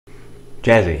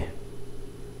Jazzy.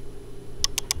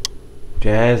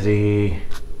 Jazzy.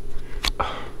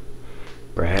 Oh,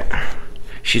 brat.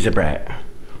 She's a brat.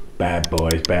 Bad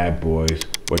boys, bad boys.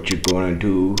 What you gonna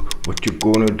do? What you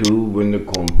gonna do when they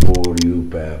come for you?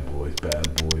 Bad boys,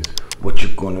 bad boys. What you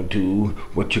gonna do?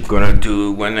 What you gonna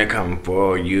do when they come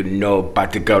for you? No,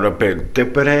 about to go to bed.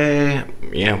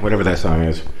 Yeah, whatever that song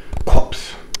is.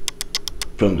 Cops.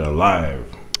 Filmed alive.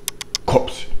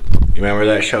 Cops. You remember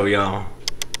that show, y'all?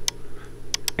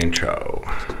 Intro.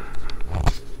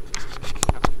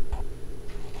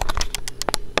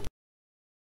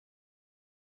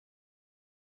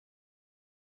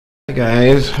 Hey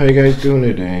guys, how you guys doing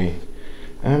today?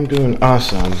 I'm doing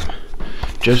awesome.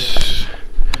 Just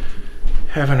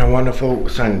having a wonderful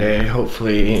Sunday.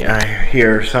 Hopefully I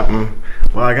hear something.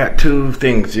 Well, I got two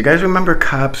things. You guys remember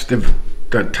Cops, the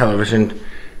television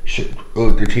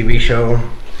the TV show?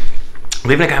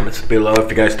 Leave in the comments below if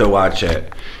you guys still watch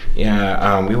it.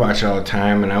 Yeah, we watch it all the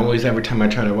time, and every time I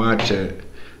try to watch it,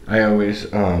 I always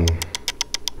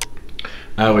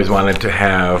wanted to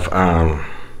have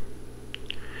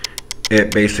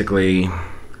it basically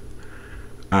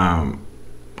oh,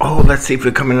 let's see if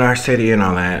we come in our city and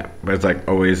all that, but it's like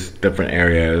always different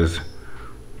areas.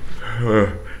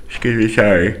 Excuse me,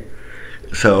 sorry.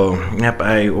 So yep,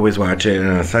 I always watch it, and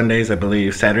on Sundays, I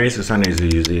believe Saturdays or Sundays are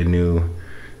usually a new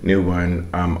one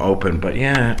open. But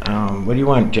yeah, what do you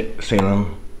want,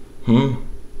 Salem? I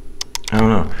don't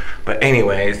know. But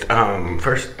anyways,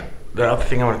 first, the other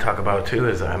thing I want to talk about too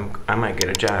is I might get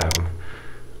a job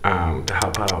to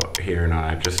help out here and all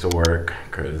that, just to work,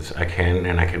 because I can,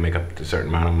 and I can make up a certain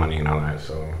amount of money and all that.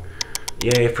 So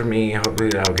yay for me.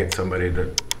 Hopefully I'll get somebody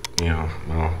that, you know,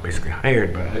 well, basically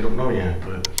hired, but I don't know yet.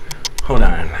 But hold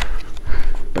on.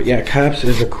 But yeah, Cops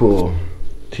is a cool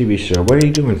TV show. What are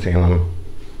you doing, Salem?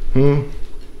 I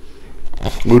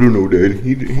don't know, Dad.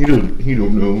 He don't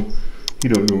know. He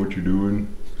don't know what you're doing.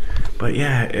 But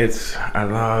yeah, I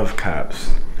love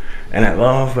Cops, and I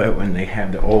love it when they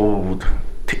have the old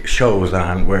shows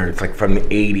on where it's like from the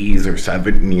 80s or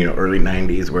 70s, you know, early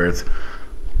 90s, where it's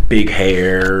big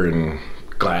hair and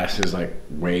glasses like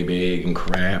way big and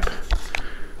crap.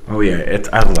 Oh yeah,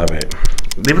 I love it.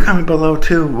 Leave a comment below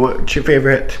too. What's your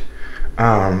favorite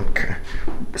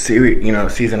series, you know,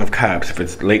 season of Cops? If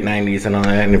it's late 90s and all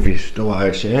that, and if you still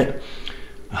watch it.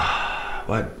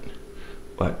 What?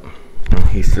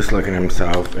 He's just looking at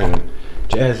himself. And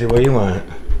Jazzy, what do you want?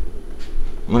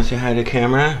 Want to say hi to the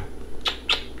camera?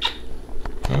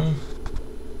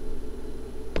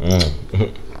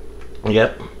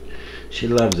 Yep, she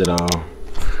loves it all.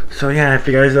 So yeah, if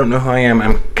you guys don't know who I am,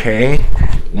 I'm K,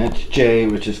 and that's J,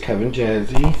 which is Kevin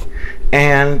Jazzy,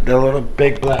 and the little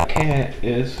big black cat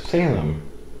is Salem.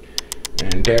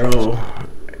 And Daryl,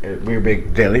 we're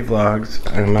big daily vlogs.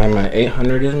 I'm on my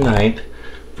 809th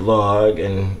vlog,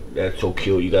 and that's so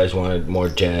cute. You guys wanted more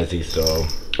Jazzy, so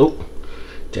oh,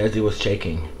 Jazzy was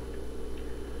shaking.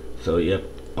 So yep.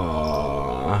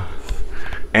 Aww.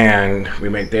 And we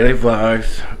make daily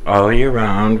vlogs all year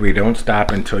round. We don't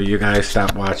stop until you guys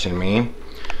stop watching me.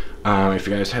 If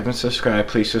you guys haven't subscribed,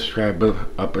 please subscribe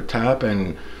up at top.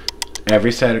 And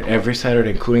every Saturday,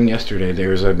 including yesterday,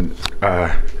 there's a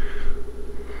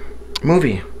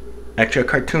movie, actually a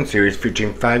cartoon series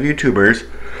featuring 5 YouTubers.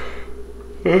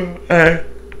 A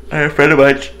friend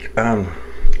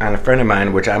of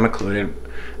mine, which I'm included.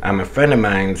 I'm a friend of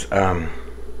mine's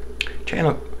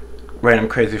channel, Random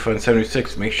Crazy Fun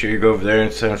 76. Make sure you go over there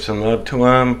and send some love to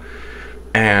him.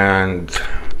 And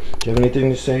do you have anything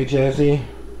to say, Jazzy?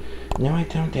 No, I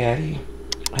don't, Daddy.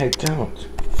 I don't.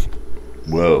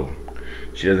 Whoa,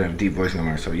 she doesn't have a deep voice no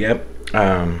more. So yep.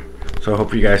 So I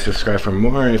hope you guys subscribe for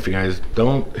more. If you guys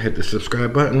don't, hit the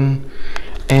subscribe button.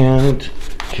 And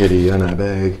kitty on a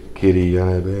bag, kitty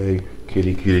on a bag,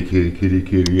 kitty, kitty, kitty, kitty,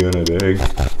 kitty on a bag.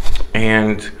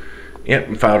 And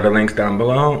yep, follow the links down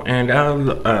below, and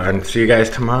I'll see you guys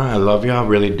tomorrow. I love y'all,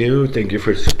 really do. Thank you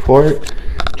for support.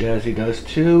 Jazzy does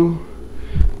too,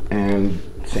 and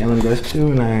Salem does too,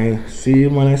 and I see you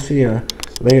when I see ya.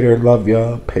 Later, love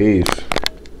y'all, peace.